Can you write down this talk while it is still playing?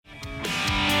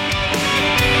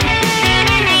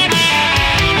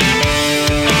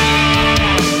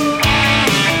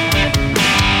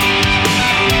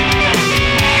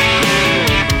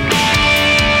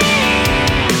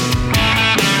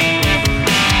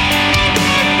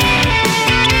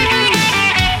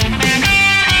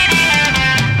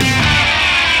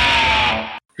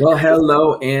Well,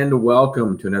 hello and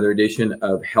welcome to another edition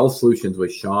of Health Solutions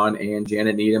with Sean and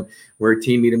Janet Needham, where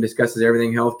Team Needham discusses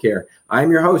everything healthcare. I'm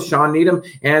your host, Sean Needham,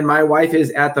 and my wife is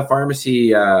at the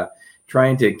pharmacy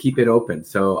trying to keep it open.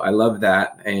 So I love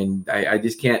that, and I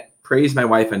just can't praise my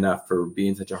wife enough for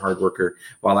being such a hard worker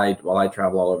while I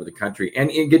travel all over the country and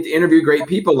get to interview great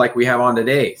people like we have on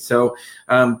today. So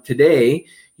today,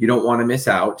 you don't want to miss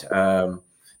out.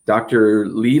 Dr.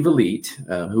 Vliet,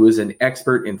 who is an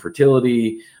expert in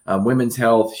fertility, women's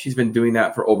health. She's been doing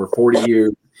that for over 40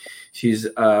 years. She's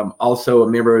also a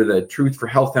member of the Truth for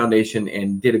Health Foundation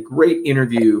and did a great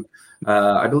interview,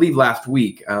 I believe last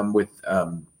week, with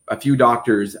a few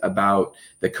doctors about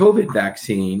the COVID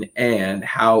vaccine and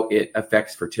how it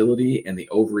affects fertility and the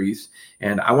ovaries.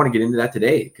 And I want to get into that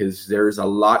today because there's a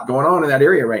lot going on in that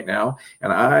area right now.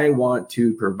 And I want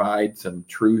to provide some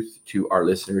truth to our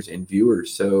listeners and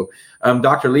viewers. So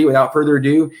Dr. Lee, without further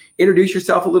ado, introduce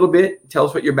yourself a little bit. Tell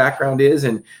us what your background is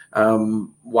and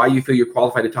why you feel you're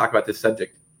qualified to talk about this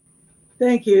subject.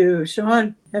 Thank you,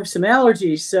 Sean. I have some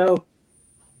allergies, so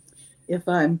if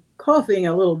I'm coughing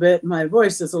a little bit, my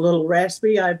voice is a little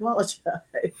raspy, I apologize.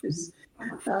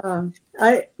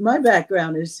 My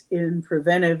background is in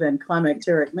preventive and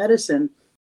climacteric medicine,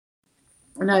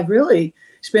 and I've really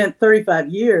spent 35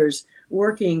 years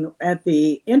working at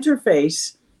the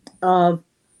interface of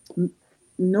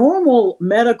normal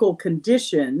medical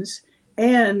conditions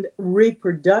and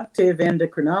reproductive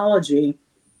endocrinology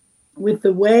with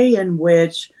the way in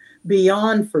which,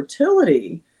 beyond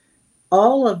fertility,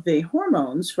 all of the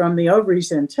hormones from the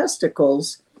ovaries and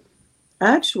testicles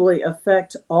actually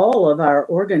affect all of our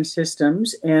organ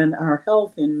systems and our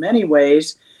health in many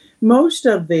ways. Most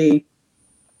of the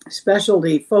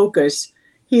specialty focus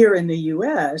here in the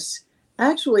U.S.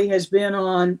 actually has been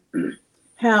on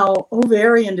how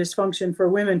ovarian dysfunction for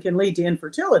women can lead to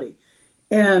infertility.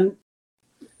 And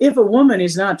if a woman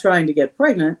is not trying to get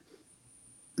pregnant,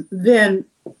 then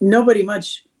nobody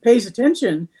much pays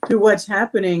attention to what's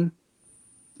happening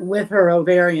with her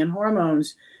ovarian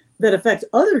hormones that affect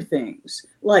other things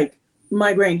like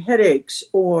migraine headaches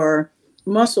or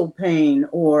muscle pain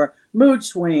or mood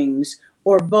swings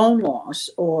or bone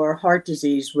loss or heart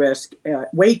disease risk,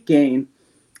 weight gain,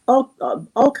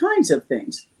 all kinds of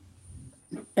things.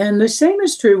 And the same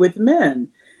is true with men.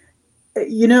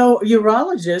 You know,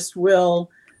 urologists will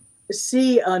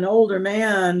see an older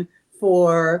man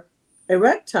for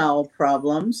erectile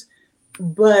problems,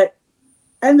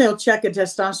 and they'll check a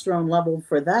testosterone level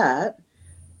for that,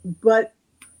 but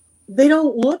they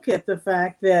don't look at the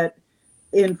fact that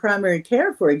in primary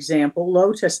care, for example,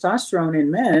 low testosterone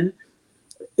in men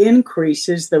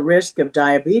increases the risk of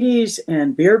diabetes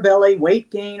and beer belly, weight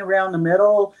gain around the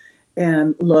middle,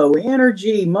 and low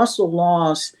energy, muscle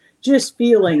loss, just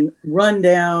feeling run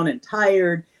down and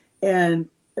tired, and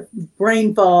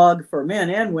brain fog for men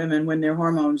and women when their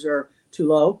hormones are too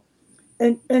low.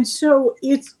 And so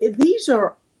these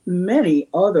are many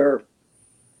other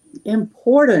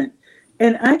important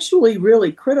and actually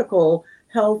really critical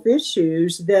health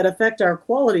issues that affect our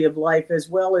quality of life as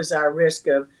well as our risk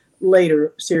of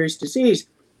later serious disease.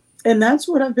 And that's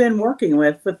what I've been working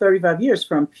with for 35 years,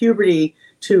 from puberty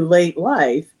to late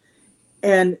life.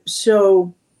 And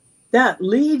so that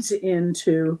leads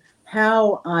into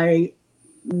how I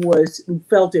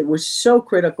felt it was so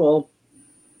critical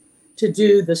to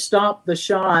do the Stop the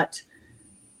Shot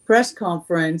press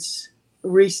conference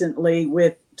recently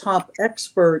with top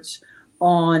experts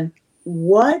on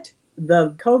what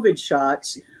the COVID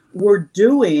shots were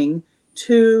doing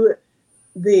to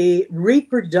the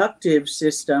reproductive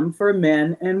system for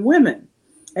men and women.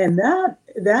 And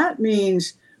that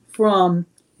means from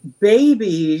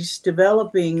babies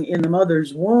developing in the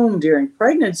mother's womb during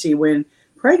pregnancy, when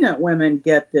pregnant women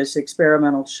get this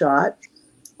experimental shot,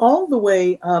 all the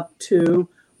way up to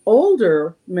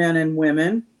older men and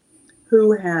women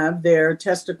who have their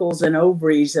testicles and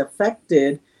ovaries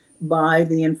affected by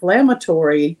the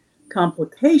inflammatory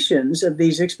complications of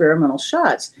these experimental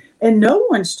shots. And no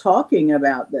one's talking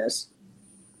about this.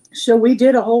 So we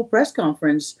did a whole press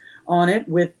conference on it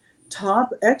with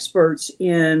top experts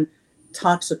in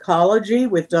toxicology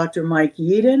with Dr. Mike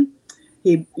Yeadon.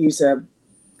 He's a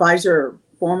Pfizer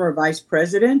former vice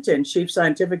president and chief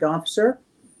scientific officer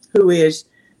who is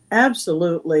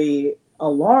absolutely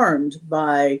alarmed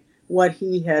by what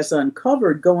he has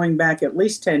uncovered going back at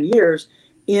least 10 years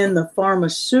in the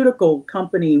pharmaceutical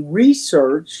company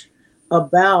research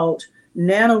about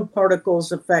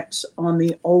nanoparticles' effects on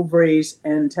the ovaries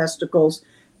and testicles,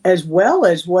 as well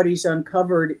as what he's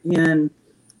uncovered in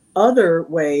other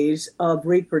ways of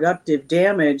reproductive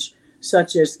damage,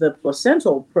 such as the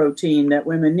placental protein that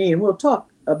women need. We'll talk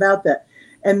about that.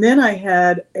 And then I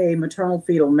had a maternal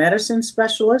fetal medicine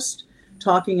specialist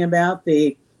talking about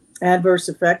the adverse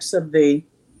effects of the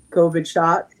COVID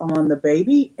shot on the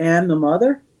baby and the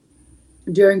mother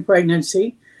during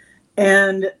pregnancy,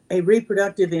 and a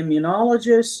reproductive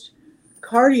immunologist,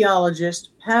 cardiologist,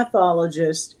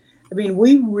 pathologist. I mean,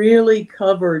 we really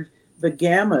covered the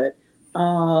gamut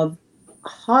of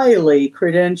highly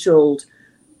credentialed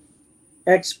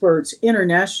experts,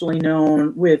 internationally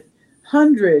known, with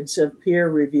hundreds of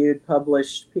peer-reviewed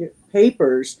published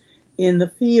papers in the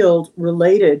field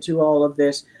related to all of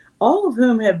this, all of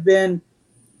whom have been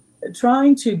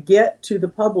trying to get to the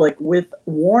public with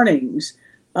warnings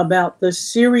about the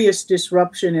serious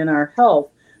disruption in our health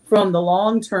from the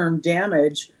long-term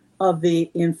damage of the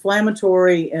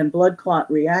inflammatory and blood clot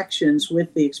reactions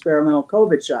with the experimental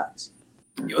COVID shots.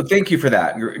 Thank you for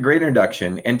that. Great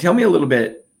introduction. And tell me a little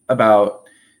bit about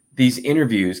these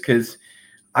interviews, because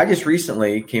I just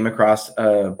recently came across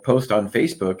a post on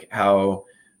Facebook how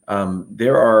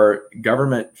there are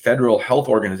government federal health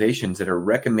organizations that are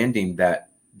recommending that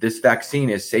this vaccine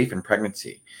is safe in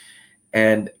pregnancy.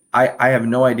 And I have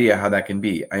no idea how that can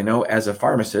be. I know as a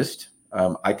pharmacist,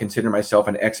 I consider myself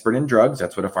an expert in drugs.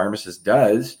 That's what a pharmacist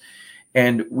does.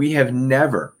 And we have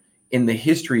never in the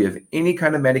history of any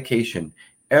kind of medication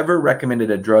ever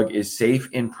recommended a drug is safe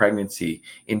in pregnancy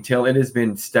until it has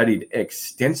been studied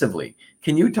extensively.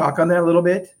 Can you talk on that a little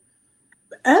bit?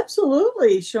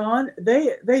 Absolutely, Sean.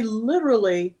 They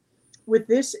literally, with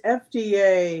this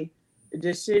FDA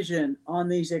decision on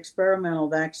these experimental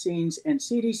vaccines and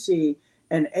CDC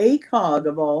and ACOG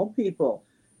of all people,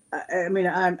 I mean,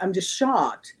 I'm just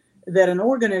shocked that an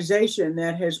organization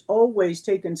that has always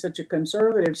taken such a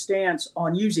conservative stance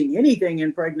on using anything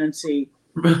in pregnancy,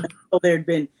 until there'd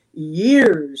been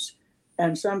years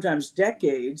and sometimes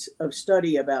decades of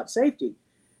study about safety,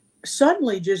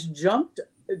 suddenly just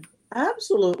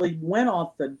absolutely went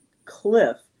off the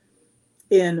cliff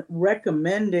in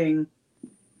recommending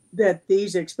that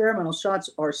these experimental shots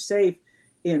are safe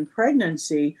in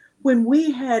pregnancy when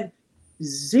we had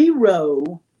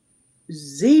zero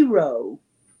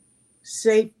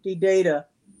safety data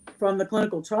from the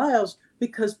clinical trials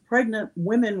because pregnant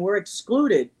women were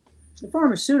excluded. The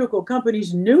pharmaceutical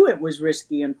companies knew it was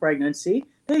risky in pregnancy.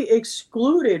 They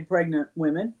excluded pregnant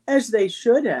women, as they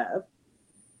should have.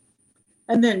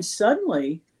 And then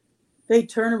suddenly they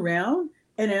turn around,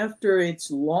 and after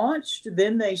it's launched,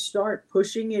 then they start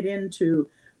pushing it into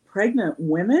pregnant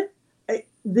women.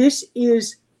 This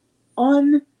is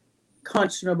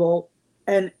unconscionable,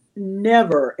 and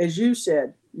never, as you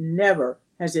said, never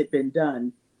has it been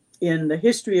done in the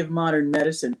history of modern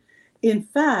medicine. In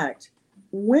fact,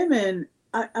 women,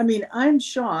 I mean, I'm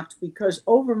shocked because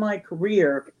over my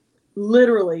career,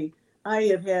 literally, I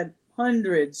have had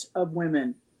hundreds of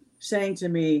women saying to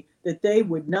me that they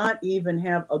would not even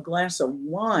have a glass of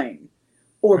wine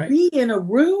or Right. be in a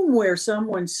room where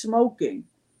someone's smoking,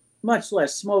 much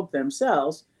less smoke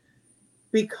themselves,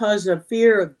 because of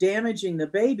fear of damaging the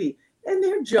baby. And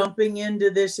they're jumping into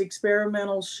this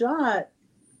experimental shot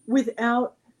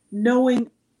without knowing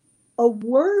a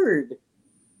word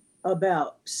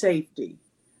about safety.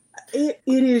 It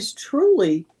is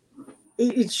truly,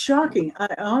 it's shocking.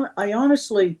 I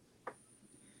honestly,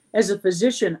 as a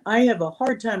physician, I have a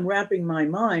hard time wrapping my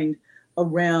mind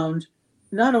around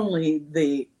not only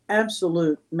the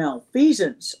absolute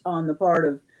malfeasance on the part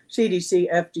of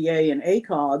CDC, FDA, and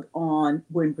ACOG on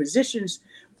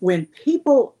when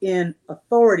people in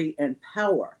authority and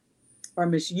power are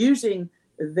misusing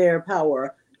their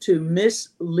power to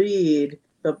mislead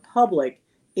the public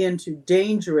into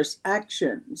dangerous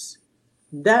actions.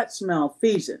 That's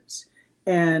malfeasance.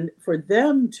 And for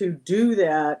them to do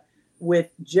that with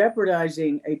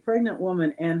jeopardizing a pregnant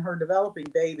woman and her developing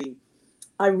baby,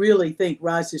 I really think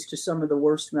rises to some of the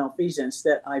worst malfeasance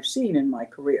that I've seen in my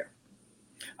career.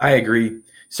 I agree.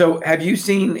 So have you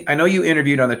seen, I know you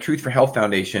interviewed on the Truth for Health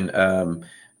Foundation,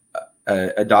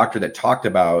 a doctor that talked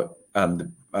about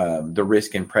the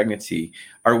risk in pregnancy.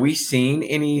 Are we seeing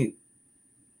any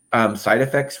side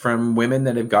effects from women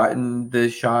that have gotten the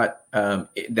shot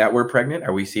that were pregnant?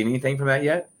 Are we seeing anything from that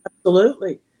yet?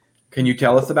 Absolutely. Can you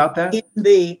tell us about that? In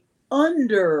the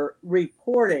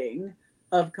underreporting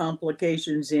of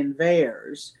complications in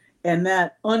VAERS, and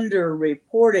that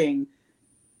underreporting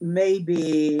may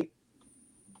be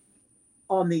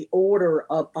on the order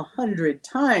of 100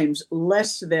 times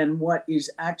less than what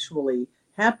is actually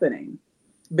happening,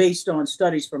 based on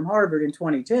studies from Harvard in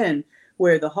 2010,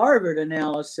 where the Harvard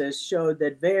analysis showed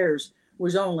that VAERS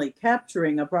was only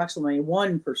capturing approximately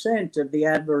 1% of the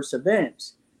adverse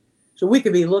events. So we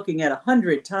could be looking at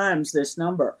 100 times this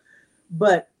number.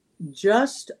 But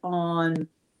just on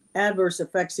adverse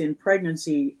effects in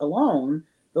pregnancy alone,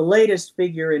 the latest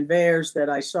figure in VAERS that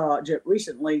I saw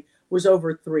recently was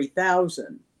over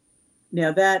 3,000.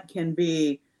 Now, that can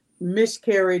be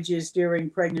miscarriages during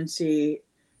pregnancy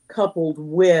coupled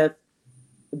with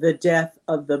the death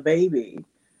of the baby.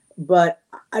 But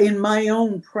in my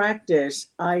own practice,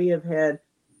 I have had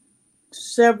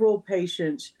several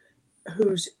patients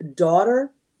whose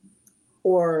daughter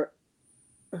or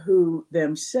who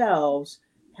themselves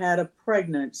had a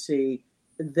pregnancy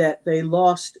that they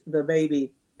lost the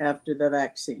baby after the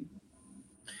vaccine.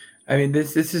 I mean,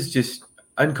 this is just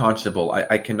unconscionable.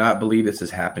 I cannot believe this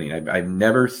is happening. I've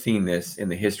never seen this in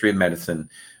the history of medicine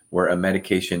where a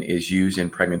medication is used in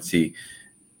pregnancy.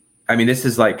 I mean, this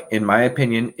is like, in my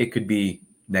opinion, it could be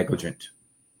negligent.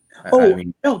 I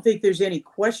don't think there's any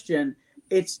question.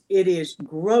 It is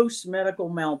gross medical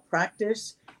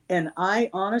malpractice. And I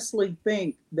honestly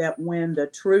think that when the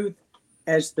Truth,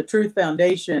 as the Truth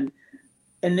Foundation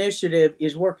initiative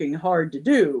is working hard to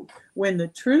do, when the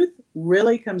truth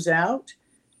really comes out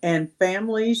and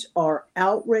families are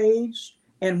outraged,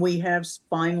 and we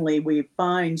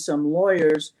find some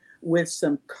lawyers with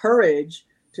some courage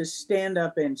to stand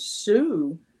up and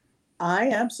sue, I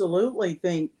absolutely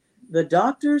think the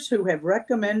doctors who have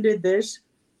recommended this,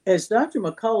 as Dr.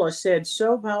 McCullough said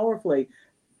so powerfully,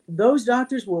 those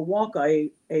doctors will walk a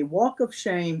walk of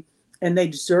shame, and they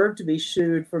deserve to be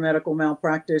sued for medical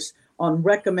malpractice on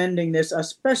recommending this,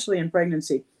 especially in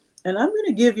pregnancy. And I'm going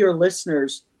to give your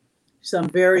listeners some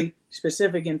very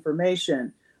specific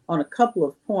information on a couple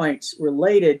of points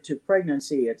related to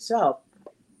pregnancy itself.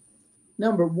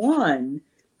 Number one,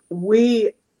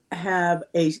 we have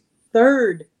a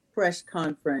third press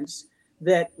conference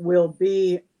that will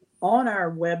be on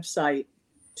our website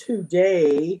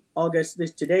today.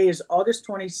 Today is August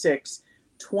 26,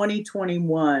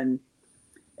 2021.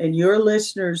 And your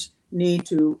listeners need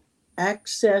to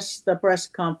access the press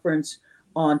conference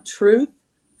on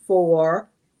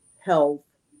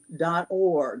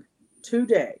truthforhealth.org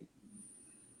today.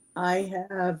 I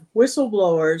have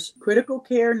whistleblowers, critical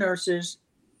care nurses,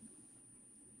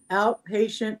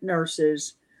 outpatient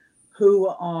nurses who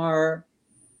are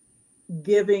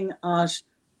giving us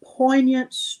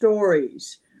poignant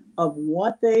stories of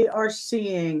what they are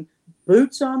seeing,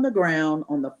 boots on the ground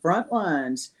on the front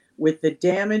lines with the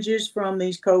damages from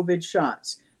these COVID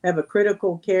shots. I have a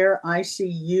critical care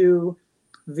ICU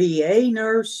VA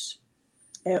nurse,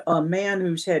 a man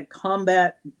who's had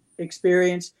combat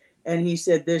experience, and he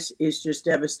said, this is just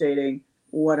devastating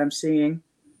what I'm seeing.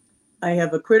 I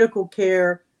have a critical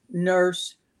care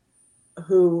nurse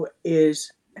who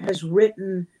has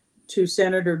written to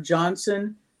Senator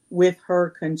Johnson with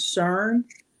her concern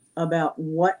about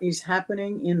what is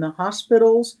happening in the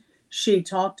hospitals. She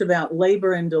talked about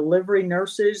labor and delivery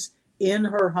nurses in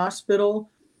her hospital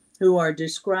who are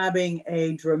describing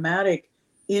a dramatic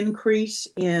increase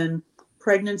in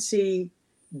pregnancy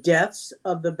deaths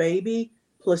of the baby,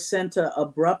 placenta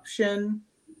abruption,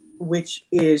 which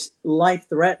is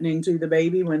life-threatening to the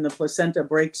baby when the placenta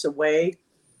breaks away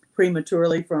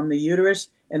prematurely from the uterus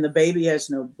and the baby has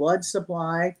no blood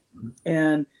supply,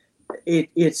 and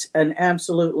it's an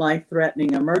absolute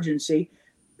life-threatening emergency.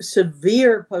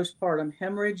 Severe postpartum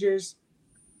hemorrhages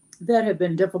that have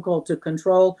been difficult to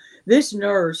control. This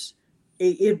nurse,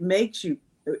 it makes you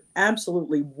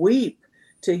absolutely weep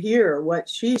to hear what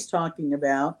she's talking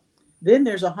about. Then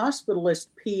there's a hospitalist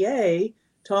PA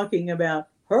talking about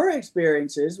her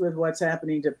experiences with what's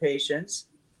happening to patients,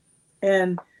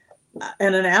 and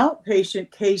an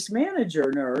outpatient case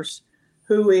manager nurse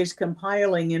who is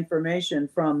compiling information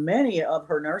from many of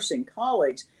her nursing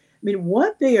colleagues. I mean,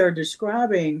 what they are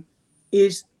describing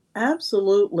is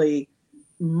absolutely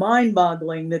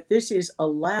mind-boggling that this is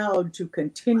allowed to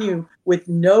continue with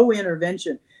no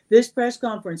intervention. This press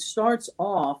conference starts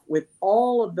off with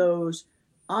all of those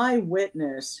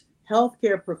eyewitness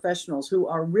healthcare professionals who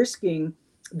are risking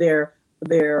their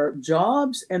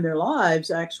jobs and their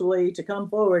lives actually to come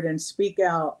forward and speak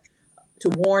out to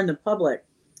warn the public.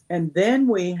 And then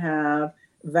we have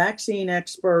vaccine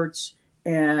experts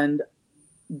and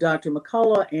Dr.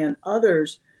 McCullough and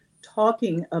others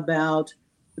talking about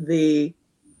the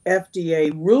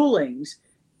FDA rulings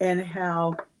and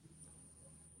how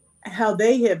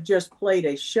they have just played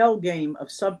a shell game of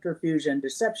subterfuge and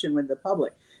deception with the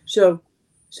public. So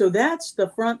that's the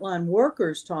frontline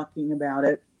workers talking about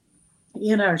it.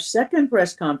 In our second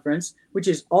press conference, which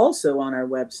is also on our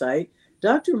website,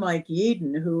 Dr. Mike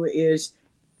Yeadon, who is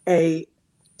a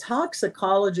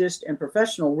toxicologist and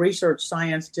professional research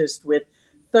scientist with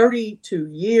 32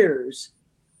 years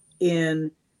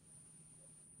in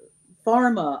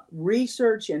pharma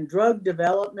research and drug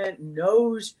development,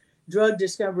 knows drug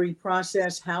discovery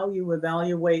process, how you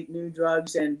evaluate new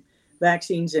drugs and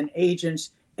vaccines and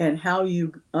agents, and how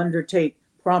you undertake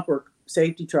proper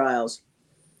safety trials.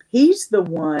 He's the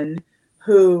one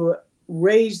who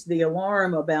raised the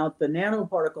alarm about the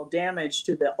nanoparticle damage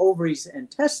to the ovaries and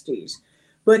testes,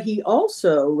 but he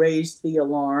also raised the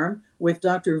alarm with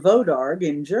Dr. Vodarg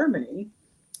in Germany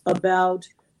about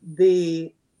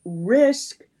the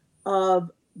risk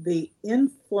of the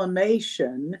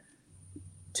inflammation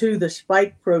to the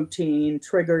spike protein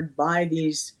triggered by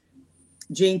these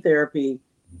gene therapy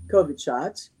COVID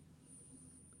shots.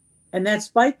 And that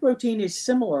spike protein is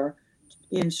similar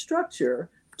in structure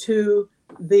to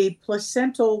the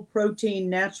placental protein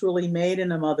naturally made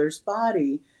in a mother's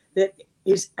body that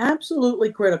is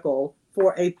absolutely critical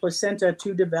for a placenta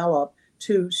to develop,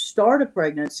 to start a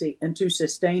pregnancy, and to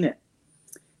sustain it.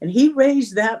 And he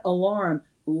raised that alarm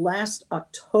last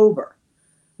October.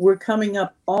 We're coming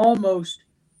up almost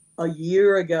a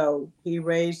year ago. He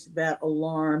raised that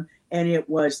alarm, and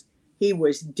he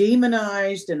was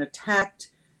demonized and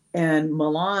attacked and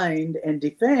maligned and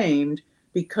defamed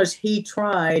because he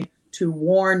tried to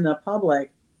warn the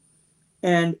public.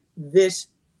 And this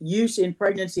use in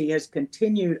pregnancy has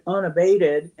continued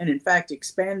unabated and in fact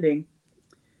expanding.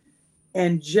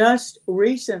 And just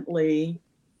recently,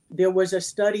 there was a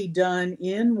study done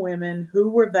in women who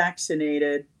were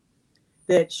vaccinated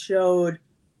that showed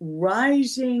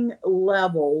rising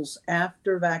levels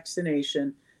after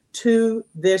vaccination to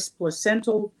this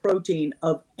placental protein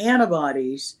of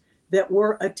antibodies that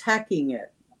were attacking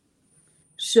it.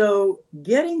 So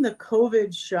getting the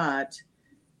COVID shot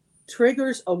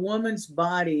triggers a woman's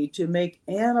body to make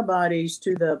antibodies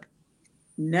to the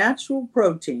natural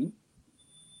protein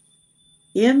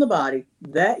in the body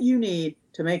that you need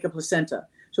to make a placenta.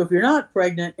 So if you're not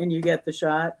pregnant and you get the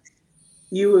shot,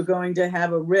 you are going to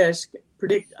have a risk,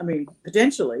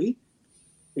 potentially,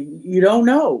 you don't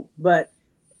know, but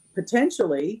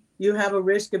potentially you have a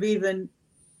risk of even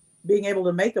being able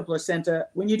to make a placenta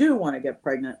when you do want to get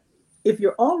pregnant. If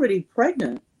you're already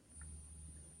pregnant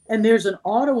and there's an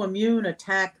autoimmune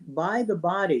attack by the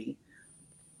body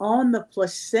on the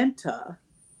placenta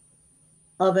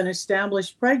of an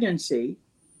established pregnancy,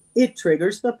 it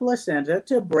triggers the placenta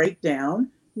to break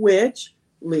down, which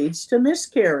leads to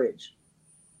miscarriage.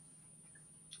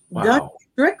 Wow. Dr.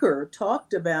 Stricker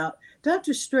talked about,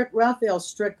 Raphael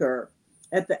Stricker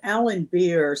at the Alan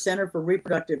Beer Center for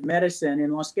Reproductive Medicine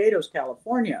in Los Gatos,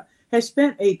 California, has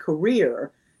spent a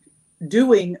career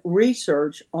doing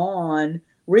research on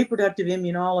reproductive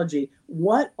immunology.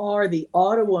 What are the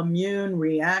autoimmune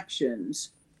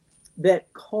reactions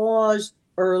that cause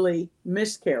early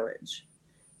miscarriage?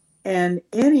 And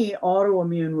any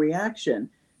autoimmune reaction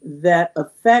that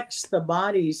affects the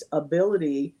body's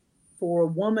ability for a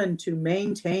woman to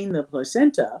maintain the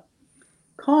placenta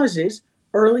causes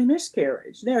early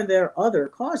miscarriage. There are other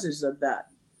causes of that.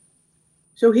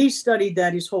 So he studied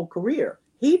that his whole career.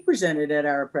 He presented at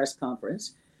our press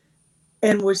conference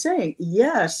and was saying,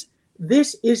 yes,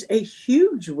 this is a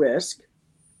huge risk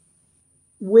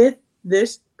with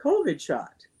this COVID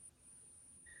shot.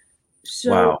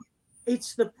 So wow.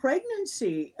 It's the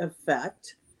pregnancy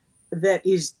effect that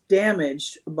is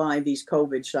damaged by these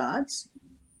COVID shots.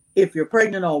 If you're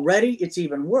pregnant already, it's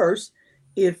even worse.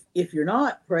 If you're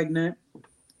not pregnant,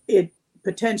 it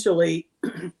potentially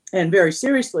and very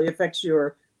seriously affects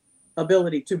your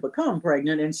ability to become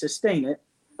pregnant and sustain it.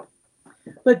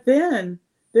 But then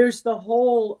there's the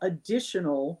whole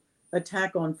additional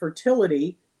attack on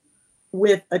fertility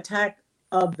with attack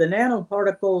of the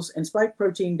nanoparticles and spike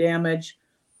protein damage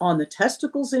on the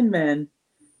testicles in men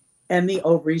and the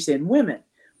ovaries in women.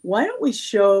 Why don't we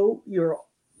show your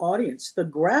audience the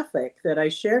graphic that I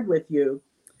shared with you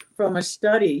from a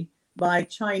study by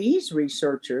Chinese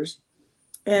researchers?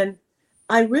 And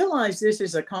I realize this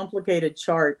is a complicated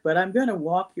chart, but I'm going to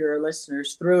walk your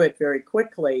listeners through it very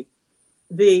quickly.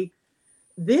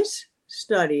 This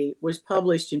study was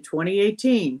published in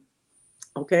 2018.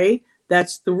 Okay,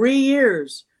 that's 3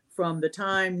 years from the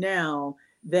time now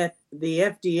that the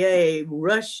FDA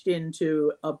rushed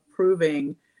into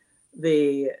approving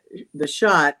the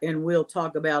shot, and we'll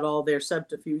talk about all their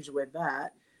subterfuge with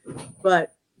that.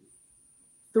 But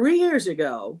 3 years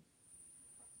ago,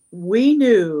 we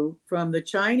knew from the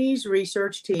Chinese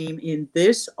research team in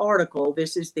this article,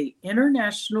 this is the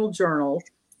International Journal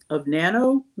of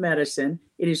Nanomedicine.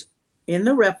 It is in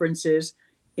the references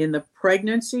in the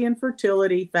pregnancy and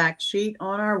fertility fact sheet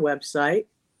on our website.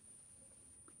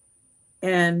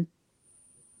 And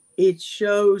it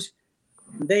shows,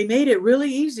 they made it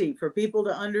really easy for people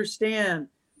to understand.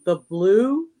 The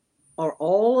blue are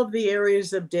all of the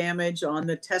areas of damage on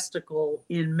the testicle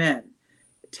in men: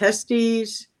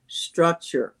 testes,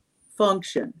 structure,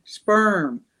 function,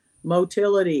 sperm,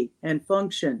 motility and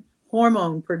function,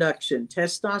 hormone production,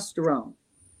 testosterone,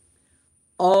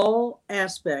 all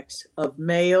aspects of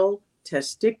male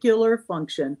testicular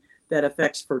function that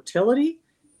affects fertility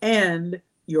and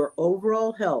your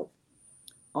overall health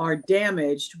are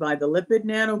damaged by the lipid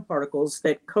nanoparticles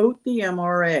that coat the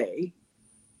mRNA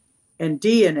and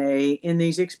DNA in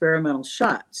these experimental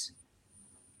shots.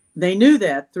 They knew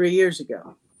that 3 years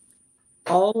ago.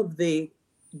 All of the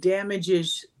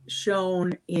damages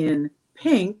shown in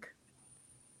pink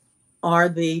are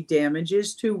the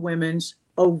damages to women's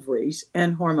ovaries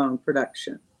and hormone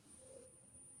production.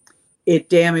 It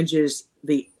damages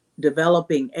the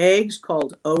developing eggs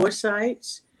called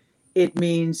oocytes. It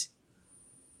means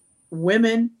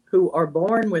women who are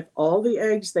born with all the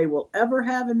eggs they will ever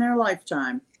have in their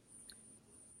lifetime,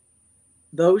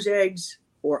 those eggs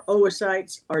or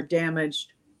oocytes are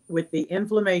damaged with the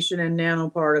inflammation and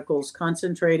nanoparticles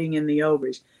concentrating in the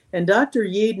ovaries. And Dr.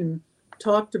 Yeadon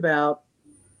talked about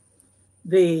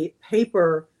the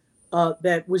paper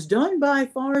that was done by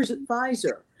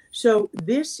Pfizer. So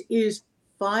this is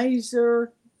Pfizer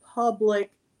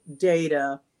public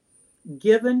data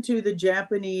given to the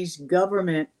Japanese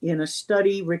government in a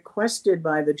study requested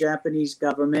by the Japanese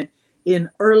government in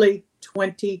early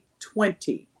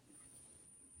 2020,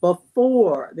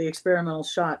 before the experimental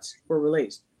shots were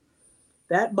released.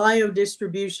 That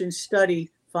biodistribution study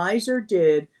Pfizer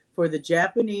did for the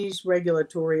Japanese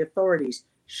regulatory authorities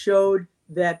showed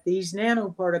that these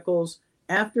nanoparticles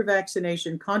after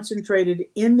vaccination concentrated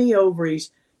in the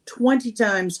ovaries 20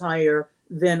 times higher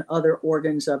than other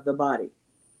organs of the body.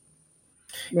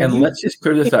 Now, and let's just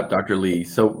clear this up, Dr. Lee.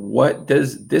 So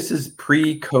this is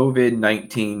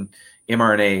pre-COVID-19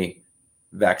 mRNA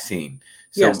vaccine.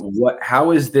 So yes.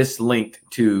 How is this linked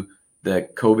to the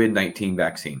COVID-19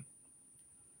 vaccine?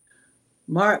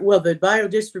 Well, the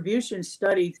biodistribution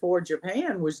study for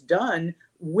Japan was done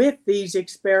with these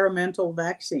experimental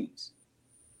vaccines.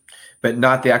 But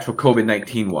not the actual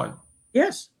COVID-19 one?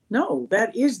 Yes. No,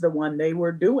 that is the one they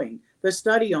were doing the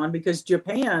study on, because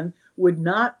Japan would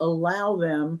not allow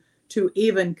them to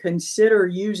even consider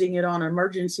using it on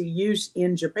emergency use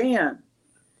in Japan.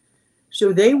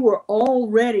 So they were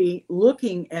already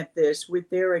looking at this with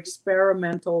their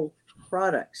experimental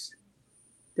products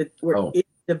that were in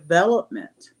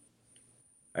development.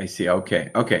 I see. Okay.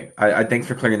 I thanks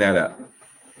for clearing that up.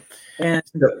 And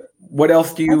so what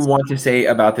else do you want to say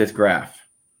about this graph?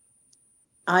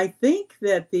 I think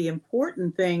that the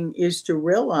important thing is to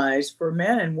realize for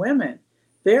men and women,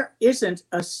 there isn't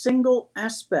a single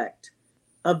aspect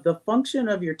of the function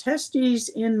of your testes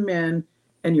in men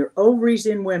and your ovaries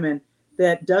in women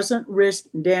that doesn't risk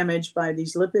damage by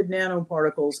these lipid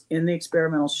nanoparticles in the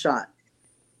experimental shot.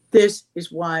 This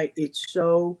is why it's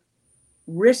so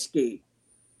risky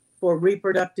for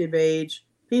reproductive age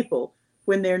people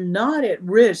when they're not at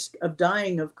risk of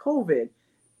dying of COVID.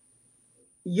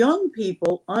 Young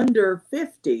people under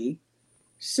 50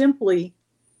 simply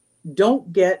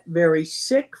don't get very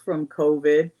sick from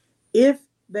COVID if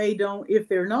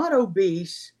they're not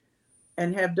obese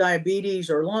and have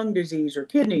diabetes or lung disease or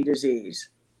kidney disease.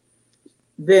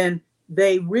 Then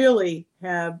they really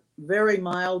have very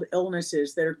mild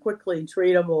illnesses that are quickly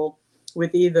treatable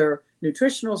with either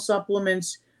nutritional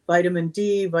supplements, vitamin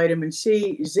D, vitamin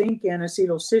C, zinc,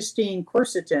 N-acetylcysteine,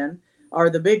 quercetin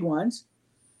are the big ones,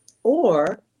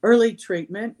 or early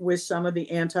treatment with some of the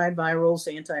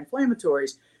antivirals,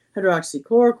 anti-inflammatories,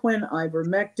 hydroxychloroquine,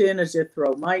 ivermectin,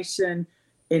 azithromycin,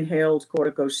 inhaled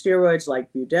corticosteroids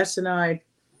like budesonide.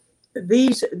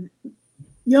 These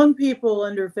young people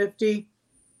under 50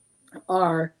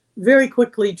 are very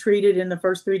quickly treated in the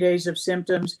first 3 days of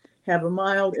symptoms, have a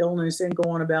mild illness, and go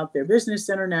on about their business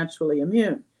and are naturally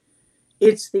immune.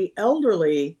 It's the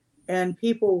elderly and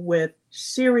people with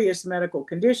serious medical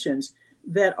conditions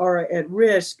that are at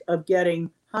risk of getting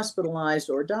hospitalized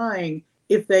or dying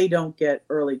if they don't get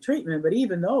early treatment. But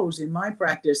even those, in my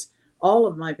practice, all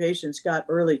of my patients got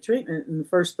early treatment in the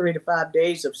first 3 to 5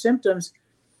 days of symptoms.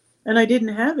 And I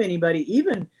didn't have anybody,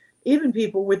 even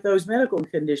people with those medical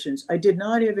conditions, I did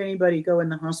not have anybody go in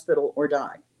the hospital or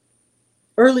die.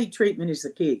 Early treatment is the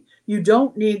key. You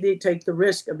don't need to take the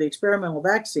risk of the experimental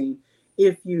vaccine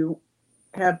if you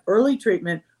have early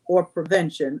treatment or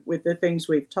prevention with the things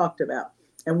we've talked about.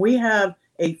 And we have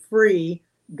a free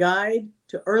guide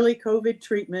to early COVID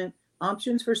treatment,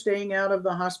 options for staying out of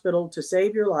the hospital to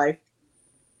save your life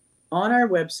on our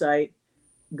website.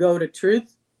 Go to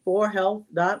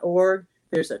truthforhealth.org.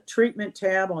 There's a treatment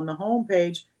tab on the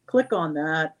homepage. Click on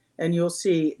that, and you'll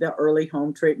see the early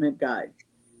home treatment guide.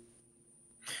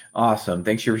 Awesome.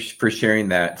 Thanks for sharing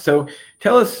that. So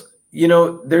tell us,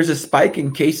 there's a spike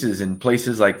in cases in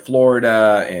places like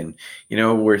Florida, and,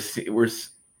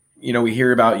 we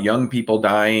hear about young people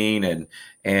dying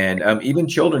and even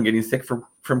children getting sick from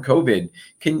COVID.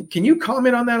 Can you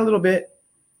comment on that a little bit?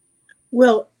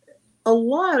 Well, a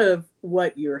lot of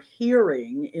what you're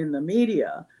hearing in the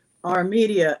media are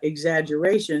media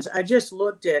exaggerations. I just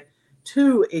looked at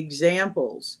 2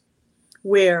 examples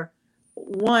where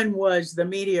one was the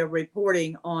media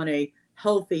reporting on a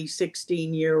healthy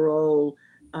 16-year-old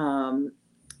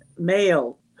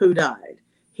male who died.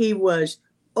 He was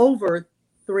over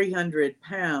 300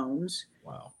 pounds.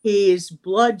 Wow. His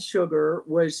blood sugar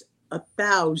was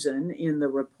 1,000 in the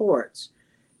reports.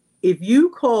 If you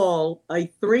call a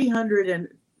 300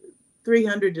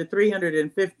 to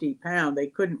 350 pound, they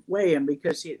couldn't weigh him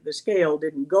because the scale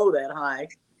didn't go that high,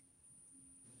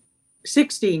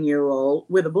 16-year-old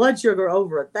with a blood sugar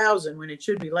over 1,000 when it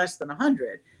should be less than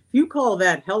 100, if you call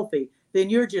that healthy, then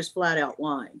you're just flat out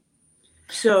lying.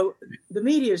 So the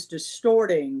media is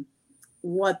distorting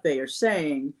what they are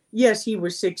saying. Yes, he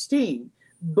was 16,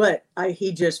 but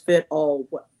he just fit all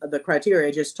the criteria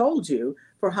I just told you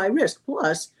for high risk.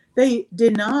 Plus, they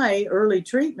deny early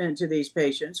treatment to these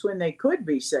patients when they could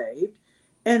be saved,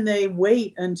 and they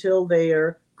wait until they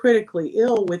are critically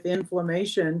ill with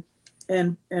inflammation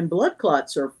and blood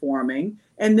clots are forming,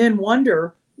 and then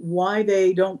wonder why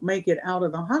they don't make it out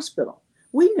of the hospital.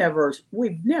 We've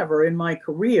never in my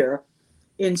career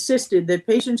insisted that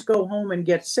patients go home and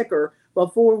get sicker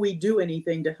before we do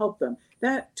anything to help them.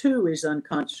 That too is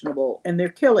unconscionable, and they're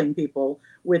killing people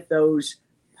with those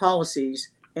policies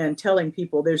and telling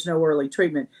people there's no early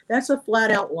treatment. That's a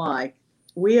flat out lie.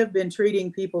 We have been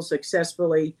treating people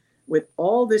successfully with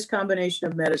all this combination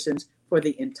of medicines for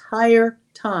the entire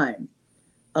time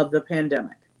of the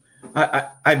pandemic.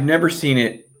 I've never seen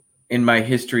it in my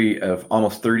history of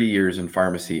almost 30 years in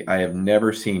pharmacy. I have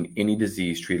never seen any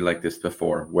disease treated like this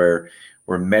before, where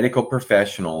medical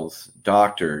professionals,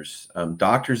 doctors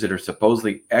that are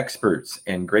supposedly experts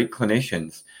and great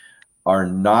clinicians are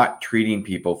not treating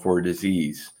people for a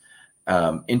disease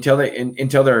until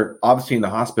they're obviously in the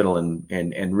hospital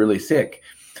and really sick.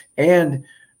 And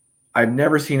I've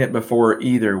never seen it before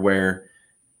either, where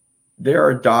there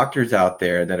are doctors out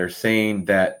there that are saying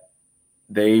that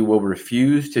they will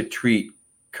refuse to treat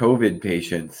COVID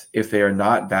patients if they are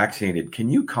not vaccinated. Can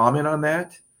you comment on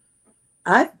that?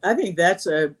 I think that's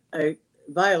a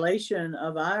violation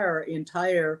of our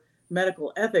entire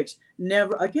medical ethics.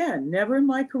 Never in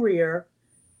my career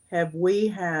have we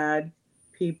had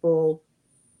people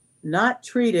not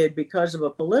treated because of a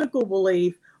political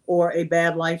belief or a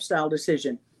bad lifestyle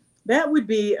decision. That would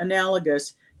be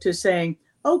analogous to saying,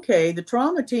 okay, the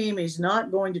trauma team is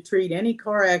not going to treat any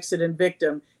car accident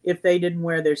victim if they didn't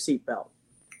wear their seatbelt.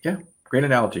 Yeah, great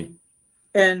analogy.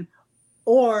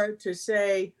 Or to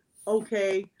say,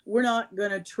 okay, we're not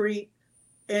going to treat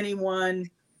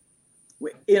anyone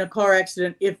in a car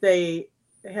accident if they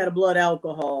had a blood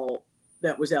alcohol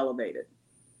that was elevated.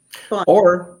 Fine.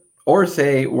 Or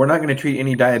say we're not going to treat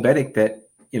any diabetic that,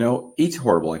 eats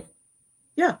horribly.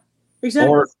 Yeah, exactly.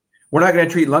 Or we're not going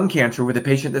to treat lung cancer with a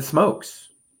patient that smokes.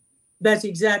 That's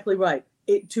exactly right.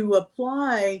 To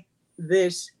apply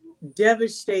this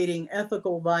devastating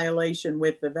ethical violation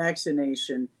with the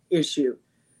vaccination issue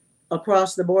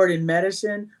across the board in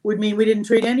medicine would mean we didn't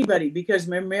treat anybody, because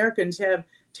Americans have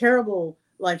terrible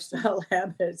lifestyle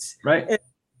habits. Right. And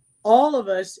all of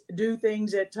us do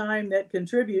things at time that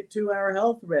contribute to our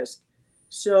health risk.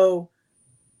 So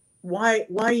why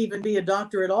even be a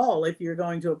doctor at all if you're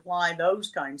going to apply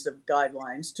those kinds of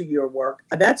guidelines to your work?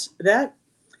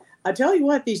 I tell you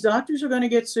what, these doctors are going to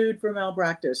get sued for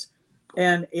malpractice,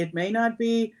 and it may not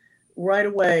be right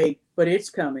away, but it's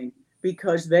coming,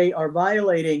 because they are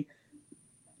violating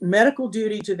medical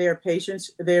duty to their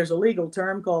patients. There's a legal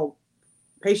term called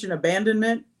patient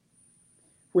abandonment.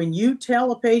 When you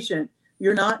tell a patient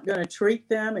you're not going to treat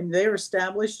them and they're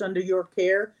established under your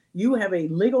care, you have a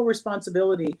legal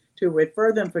responsibility to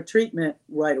refer them for treatment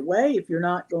right away if you're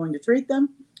not going to treat them,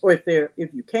 or if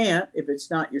you can't, if it's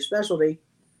not your specialty.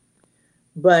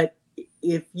 But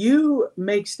if you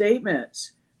make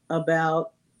statements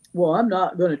about, well, I'm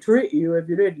not going to treat you if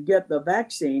you didn't get the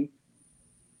vaccine,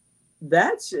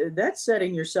 that's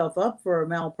setting yourself up for a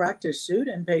malpractice suit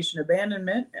and patient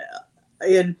abandonment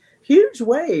in huge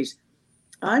ways.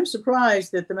 I'm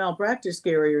surprised that the malpractice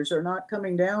carriers are not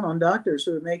coming down on doctors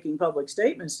who are making public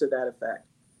statements to that effect.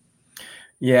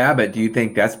 Yeah, but do you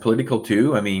think that's political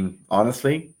too? I mean,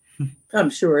 honestly? I'm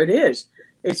sure it is.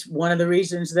 It's one of the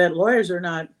reasons that lawyers are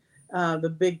not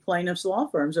the big plaintiffs' law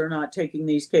firms are not taking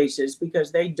these cases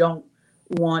because they don't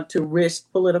want to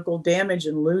risk political damage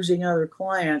and losing other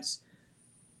clients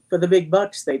for the big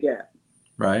bucks they get.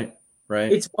 Right.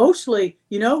 It's mostly,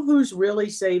 you know, who's really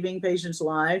saving patients'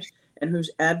 lives and who's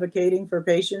advocating for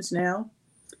patients now?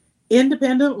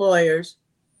 Independent lawyers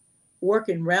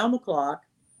working round the clock,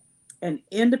 and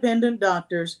independent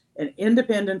doctors and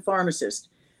independent pharmacists.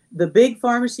 The big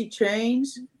pharmacy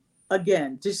chains,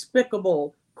 again,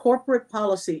 despicable corporate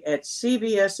policy at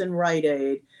CVS and Rite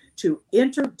Aid to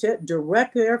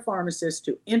direct their pharmacists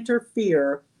to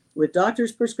interfere with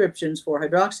doctors' prescriptions for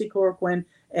hydroxychloroquine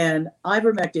and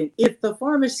ivermectin if the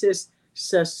pharmacist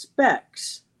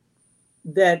suspects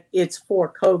that it's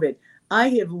for COVID. I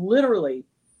have literally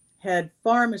had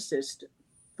pharmacists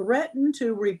threaten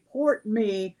to report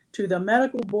me to the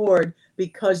medical board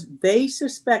because they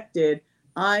suspected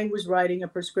I was writing a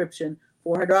prescription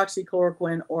for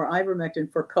hydroxychloroquine or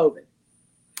ivermectin for COVID.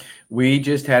 We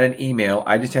just had an email.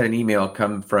 I just had an email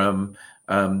come from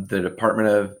the Department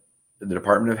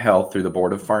of Health through the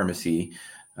Board of Pharmacy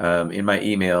in my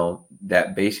email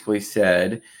that basically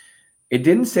said, it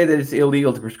didn't say that it's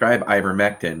illegal to prescribe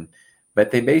ivermectin,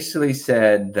 but they basically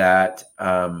said that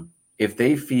if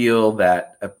they feel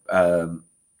that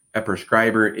a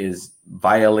prescriber is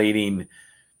violating,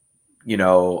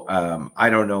 I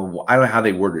don't know how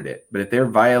they worded it, but if they're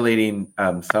violating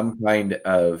some kind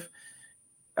of,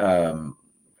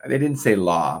 they didn't say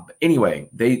law, but anyway,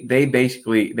 they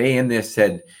basically in this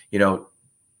said,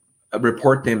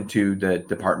 report them to the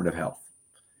Department of Health,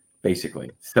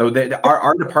 basically. So that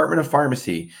our Department of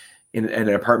Pharmacy and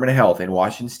the Department of Health in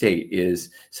Washington State is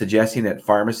suggesting that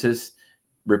pharmacists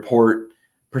report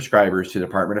prescribers to the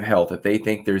Department of Health if they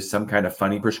think there's some kind of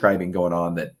funny prescribing going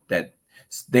on that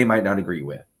they might not agree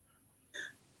with.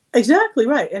 Exactly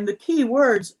right. And the key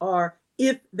words are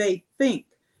if they think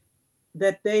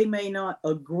that they may not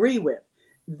agree with.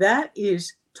 That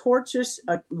is tortious.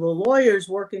 The lawyers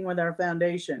working with our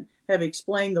foundation have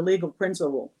explained the legal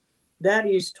principle. That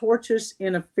is tortious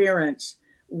interference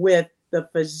with the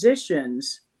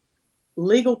physician's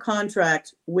legal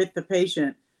contract with the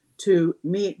patient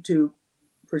to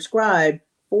prescribe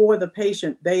for the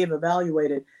patient they have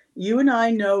evaluated. You and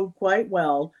I know quite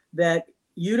well that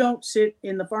you don't sit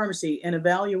in the pharmacy and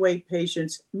evaluate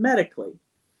patients medically.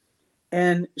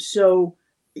 And so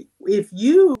if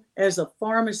you, as a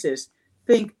pharmacist,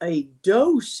 think a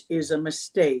dose is a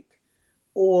mistake,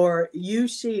 or you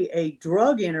see a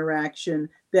drug interaction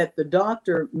that the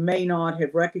doctor may not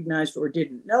have recognized or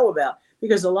didn't know about,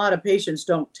 because a lot of patients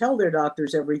don't tell their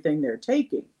doctors everything they're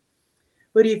taking.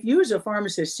 But if you as a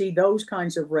pharmacist see those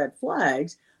kinds of red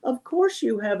flags, of course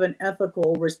you have an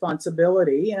ethical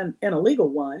responsibility and a legal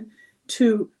one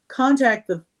to contact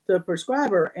the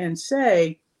prescriber and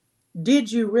say,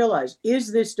 did you realize,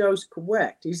 is this dose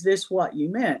correct? Is this what you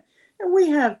meant? And we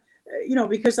have,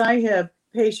 because I have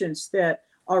patients that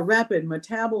are rapid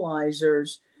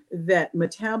metabolizers that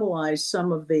metabolize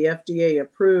some of the FDA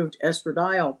approved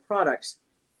estradiol products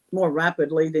more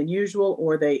rapidly than usual,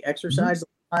 or they exercise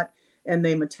a lot and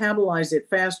they metabolize it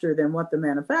faster than what the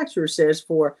manufacturer says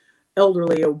for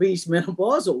elderly, obese,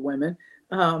 menopausal women.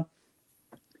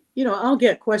 I'll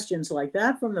get questions like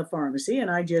that from the pharmacy,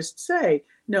 and I just say,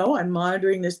 no, I'm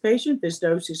monitoring this patient. This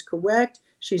dose is correct.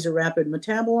 She's a rapid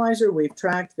metabolizer. We've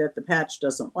tracked that the patch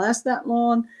doesn't last that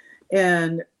long,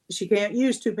 and she can't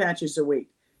use 2 patches a week.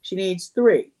 She needs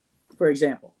 3, for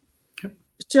example. Okay.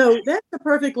 So that's a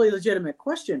perfectly legitimate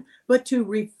question. But to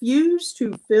refuse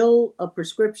to fill a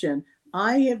prescription,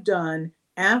 I have done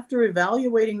after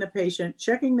evaluating the patient,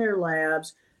 checking their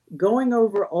labs, going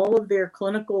over all of their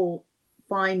clinical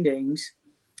findings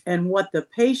and what the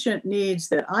patient needs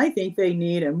that I think they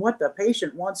need and what the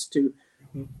patient wants to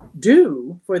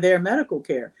do for their medical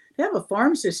care. To have a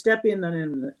pharmacist step in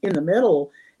the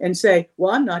middle and say,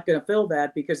 well, I'm not going to fill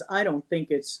that because I don't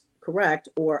think it's correct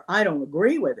or I don't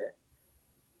agree with it.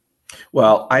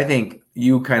 Well, I think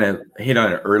you kind of hit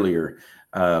on it earlier.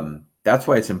 That's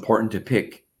why it's important to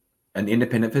pick an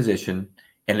independent physician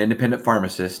and an independent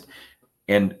pharmacist.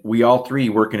 And we all 3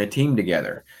 work in a team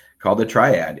together called the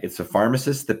triad. It's the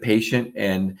pharmacist, the patient,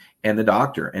 and the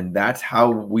doctor. And that's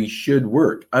how we should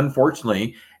work.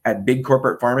 Unfortunately, at big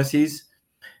corporate pharmacies,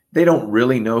 they don't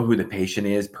really know who the patient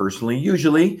is personally.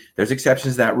 Usually, there's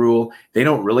exceptions to that rule. They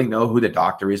don't really know who the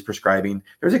doctor is prescribing.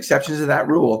 There's exceptions to that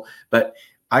rule. But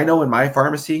I know in my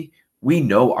pharmacy, we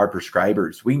know our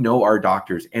prescribers, we know our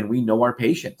doctors, and we know our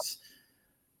patients.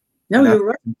 No, you're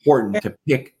right. It's important to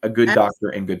pick a good doctor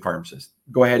and good pharmacist.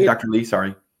 Go ahead, Dr. Lee.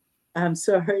 Sorry. I'm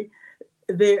sorry.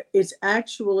 It's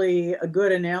actually a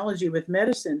good analogy with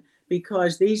medicine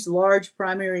because these large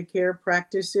primary care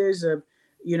practices of,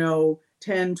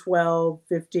 10, 12,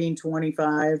 15,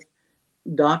 25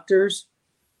 doctors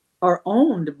are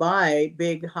owned by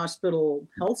big hospital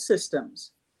health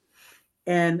systems.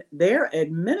 And their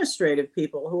administrative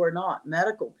people, who are not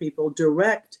medical people,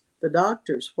 direct the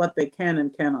doctors what they can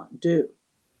and cannot do.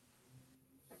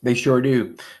 They sure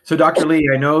do. So, Dr. Lee,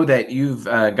 I know that you've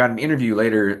got an interview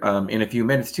later in a few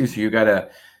minutes too. So we gotta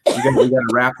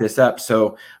wrap this up.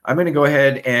 So I'm going to go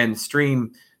ahead and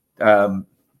stream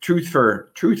Truth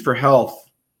for Health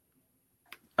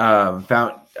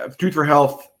Truth for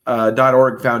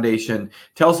Health.org Foundation.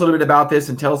 Tell us a little bit about this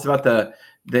and tell us about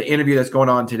the interview that's going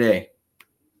on today.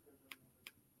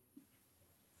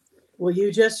 Well,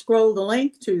 you just scroll the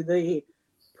link to the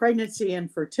pregnancy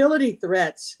and fertility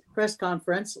threats press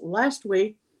conference last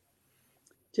week.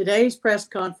 Today's press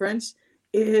conference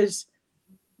is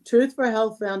Truth for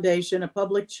Health Foundation, a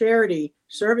public charity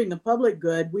serving the public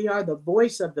good. We are the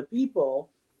voice of the people.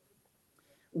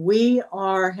 We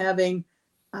are having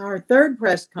our third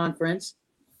press conference,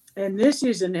 and this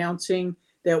is announcing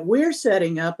that we're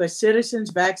setting up a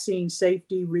Citizens Vaccine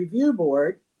Safety Review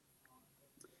Board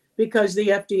because the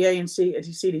FDA and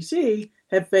CDC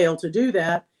have failed to do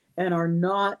that and are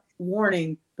not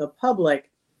warning the public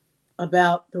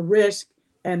about the risk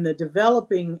and the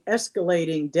developing,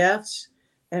 escalating deaths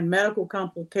and medical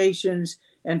complications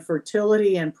and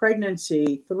fertility and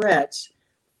pregnancy threats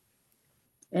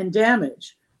and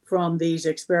damage from these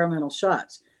experimental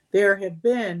shots. There have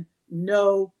been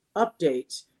no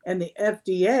updates, and the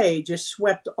FDA just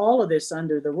swept all of this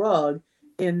under the rug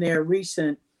in their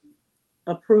recent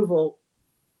approval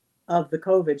of the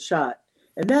COVID shot.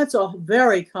 And that's a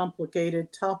very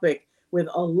complicated topic with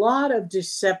a lot of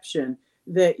deception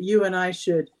that you and I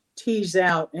should tease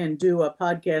out and do a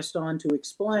podcast on to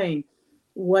explain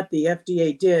what the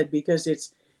FDA did, because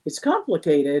it's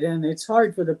complicated and it's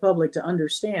hard for the public to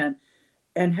understand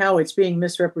and how it's being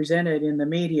misrepresented in the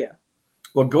media.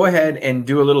 Well, go ahead and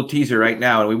do a little teaser right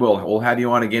now, and we'll have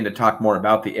you on again to talk more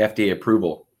about the FDA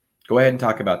approval. Go ahead and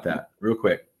talk about that real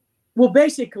quick. Well,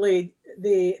 basically,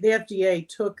 the FDA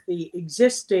took the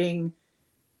existing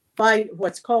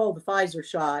what's called the Pfizer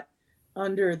shot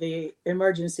under the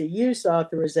emergency use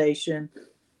authorization,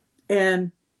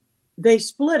 and they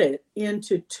split it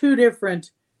into two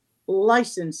different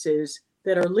licenses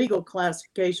that are legal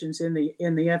classifications in the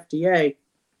FDA.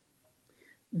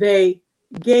 They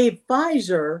gave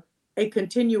Pfizer a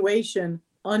continuation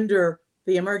under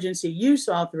the emergency use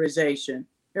authorization.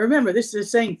 Now remember, this is the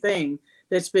same thing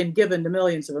that's been given to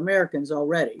millions of Americans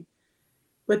already,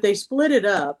 but they split it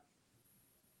up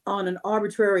on an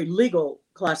arbitrary legal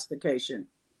classification.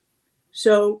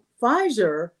 So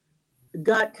Pfizer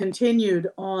got continued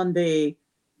on the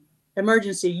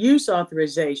emergency use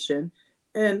authorization,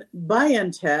 and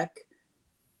BioNTech,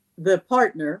 the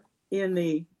partner in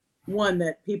the one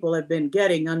that people have been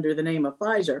getting under the name of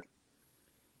Pfizer,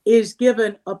 is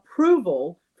given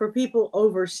approval for people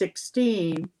over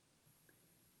 16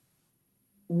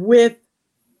 with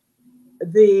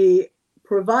the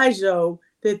proviso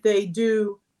that they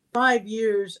do 5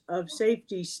 years of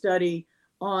safety study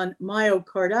on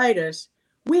myocarditis,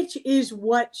 which is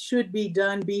what should be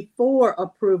done before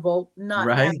approval, not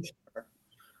right after.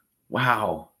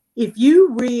 Wow. If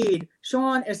you read,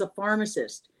 Sean, as a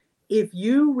pharmacist, if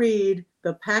you read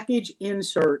the package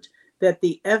insert that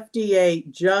the FDA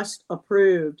just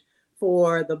approved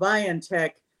for the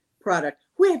BioNTech product,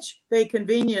 which they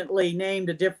conveniently named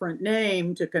a different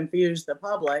name to confuse the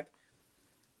public.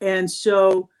 And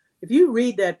so if you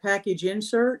read that package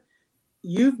insert,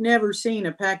 you've never seen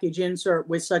a package insert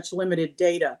with such limited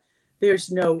data.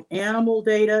 There's no animal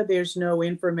data. There's no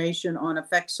information on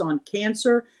effects on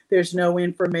cancer. There's no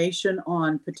information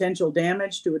on potential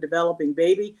damage to a developing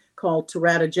baby called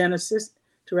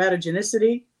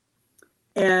teratogenicity.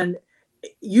 And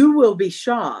you will be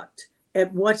shocked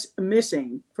at what's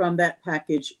missing from that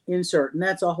package insert. And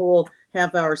that's a whole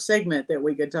half-hour segment that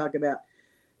we could talk about.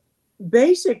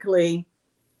 Basically,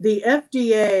 the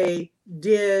FDA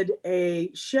did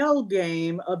a shell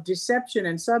game of deception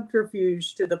and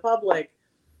subterfuge to the public,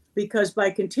 because by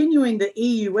continuing the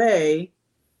EUA,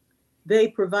 they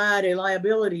provide a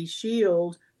liability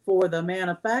shield for the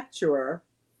manufacturer,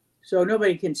 so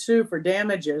nobody can sue for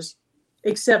damages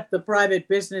except the private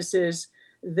businesses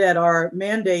that are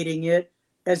mandating it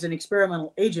as an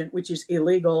experimental agent, which is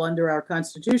illegal under our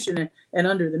Constitution and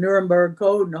under the Nuremberg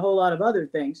Code and a whole lot of other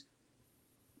things.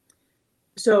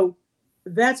 So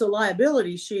that's a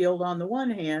liability shield on the one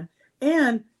hand.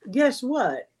 And guess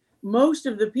what? Most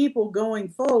of the people going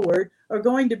forward are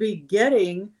going to be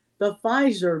getting the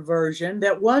Pfizer version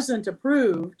that wasn't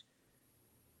approved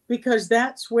because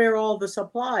that's where all the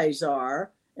supplies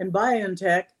are. And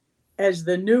BioNTech, as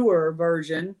the newer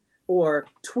version, or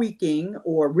tweaking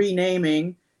or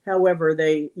renaming, however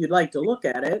you'd like to look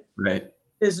at it, Right.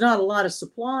 there's not a lot of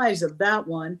supplies of that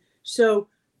one. So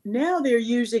now they're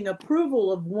using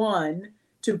approval of one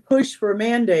to push for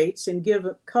mandates and give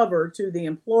cover to the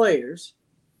employers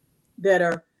that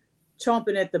are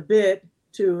chomping at the bit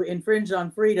to infringe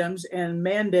on freedoms and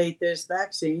mandate this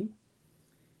vaccine,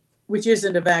 which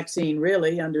isn't a vaccine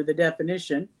really under the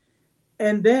definition.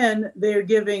 And then they're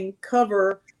giving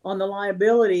cover on the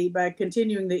liability by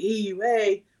continuing the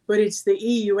EUA, but it's the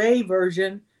EUA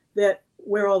version that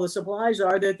where all the supplies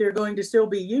are that they're going to still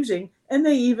be using. And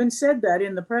they even said that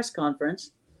in the press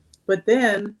conference. But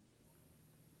then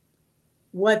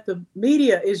what the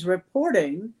media is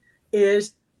reporting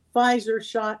is Pfizer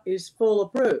shot is full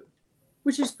approved,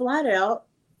 which is flat out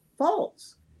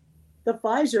false. The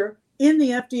Pfizer in the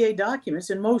FDA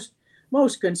documents, and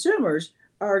most consumers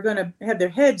are going to have their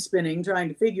head spinning trying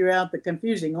to figure out the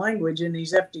confusing language in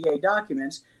these FDA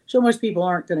documents. So most people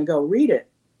aren't going to go read it.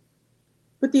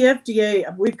 But the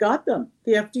FDA, we've got them.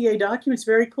 The FDA document's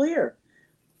very clear.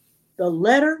 The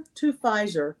letter to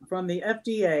Pfizer from the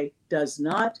FDA does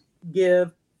not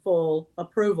give full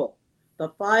approval. The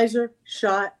Pfizer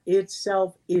shot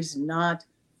itself is not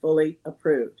fully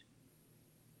approved.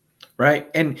 Right.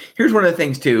 And here's one of the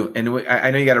things too, and I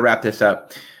know you got to wrap this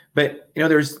up, but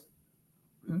there's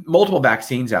multiple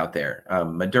vaccines out there,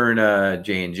 Moderna,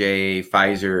 J&J,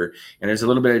 Pfizer, and there's a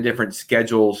little bit of different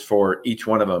schedules for each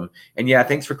one of them. And yeah,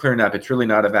 thanks for clearing up. It's really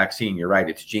not a vaccine. You're right.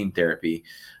 It's gene therapy.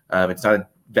 It's not a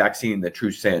vaccine in the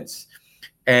true sense.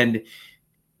 And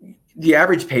the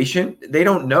average patient, they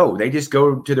don't know. They just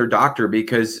go to their doctor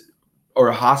or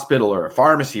a hospital or a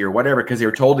pharmacy or whatever, because they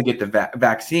were told to get the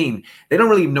vaccine. They don't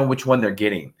really know which one they're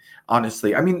getting.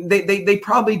 Honestly, I mean, they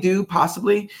probably do,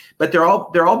 possibly, but they're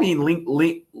all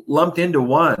being lumped into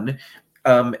one,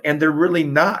 and they're really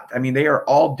not. I mean, they are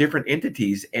all different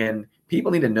entities, and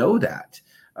people need to know that.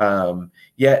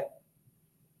 Yet,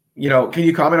 can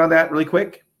you comment on that really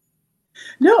quick?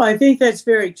 No, I think that's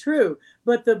very true.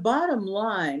 But the bottom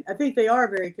line, I think they are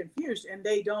very confused, and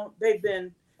they've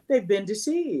been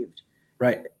deceived.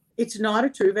 Right. It's not a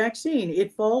true vaccine.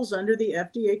 It falls under the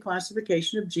FDA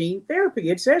classification of gene therapy.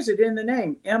 It says it in the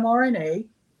name. mRNA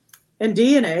and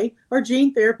DNA are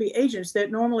gene therapy agents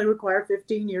that normally require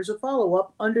 15 years of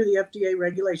follow-up under the FDA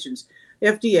regulations.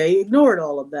 FDA ignored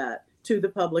all of that to the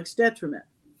public's detriment.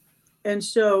 And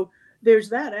so there's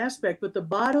that aspect. But the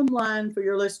bottom line for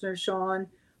your listeners, Sean,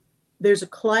 there's a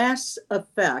class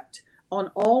effect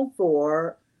on all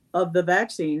four of the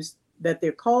vaccines that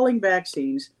they're calling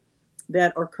vaccines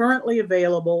that are currently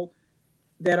available,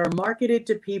 that are marketed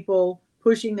to people,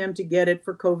 pushing them to get it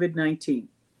for COVID-19.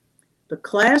 The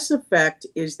class effect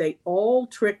is they all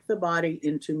trick the body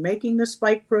into making the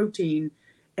spike protein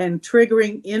and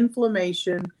triggering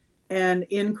inflammation and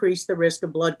increase the risk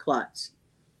of blood clots.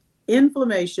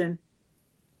 Inflammation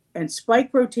and spike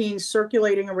proteins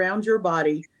circulating around your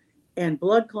body and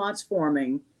blood clots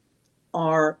forming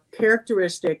are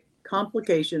characteristic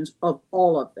complications of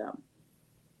all of them.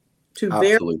 To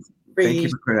Absolutely. vary Thank you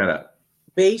for clearing that up.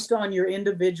 based on your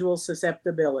individual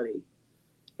susceptibility.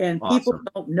 And Awesome. people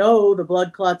don't know the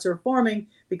blood clots are forming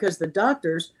because the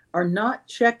doctors are not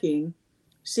checking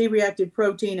C-reactive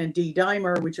protein and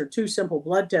D-dimer, which are two simple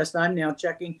blood tests I'm now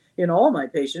checking in all my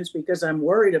patients because I'm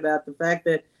worried about the fact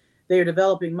that they're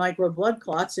developing micro blood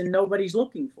clots and nobody's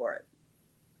looking for it.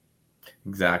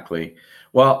 Exactly.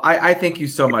 Well, I thank you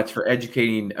so much for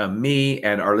educating me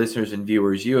and our listeners and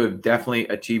viewers. You have definitely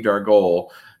achieved our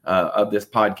goal of this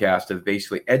podcast of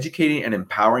basically educating and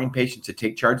empowering patients to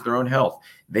take charge of their own health.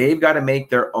 They've got to make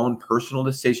their own personal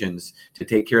decisions to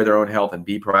take care of their own health and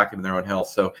be proactive in their own health.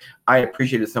 So I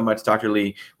appreciate it so much, Dr.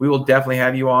 Lee. We will definitely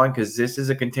have you on because this is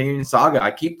a continuing saga.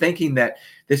 I keep thinking that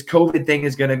this COVID thing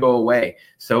is going to go away.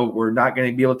 So we're not going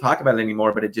to be able to talk about it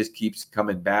anymore, but it just keeps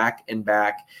coming back and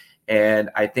back. And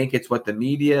I think it's what the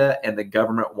media and the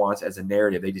government wants as a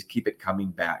narrative. They just keep it coming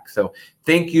back. So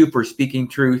thank you for speaking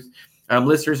truth.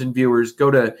 Listeners and viewers,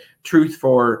 go to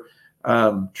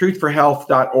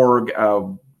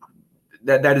truthforhealth.org.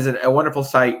 That is a wonderful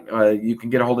site. You can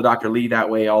get a hold of Dr. Lee that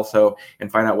way also and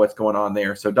find out what's going on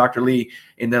there. So Dr. Lee,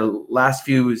 in the last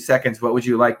few seconds, what would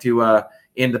you like to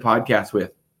end the podcast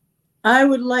with? I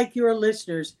would like your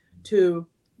listeners to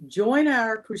join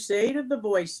our crusade of the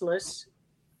voiceless.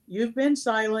 You've been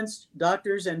silenced.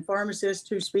 Doctors and pharmacists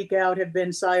who speak out have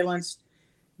been silenced.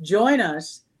 Join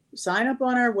us. Sign up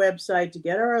on our website to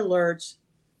get our alerts.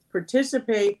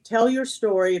 participate, tell your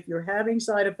story. If you're having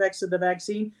side effects of the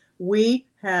vaccine, we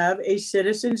have a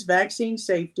Citizens Vaccine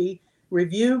Safety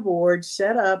Review Board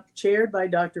set up, chaired by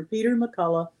Dr. Peter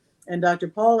McCullough and Dr.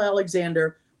 Paul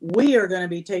Alexander. We are going to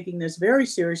be taking this very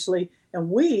seriously, and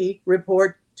we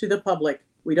report to the public.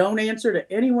 We don't answer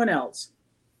to anyone else.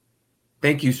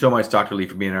 Thank you so much, Dr. Lee,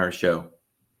 for being on our show.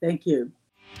 Thank you.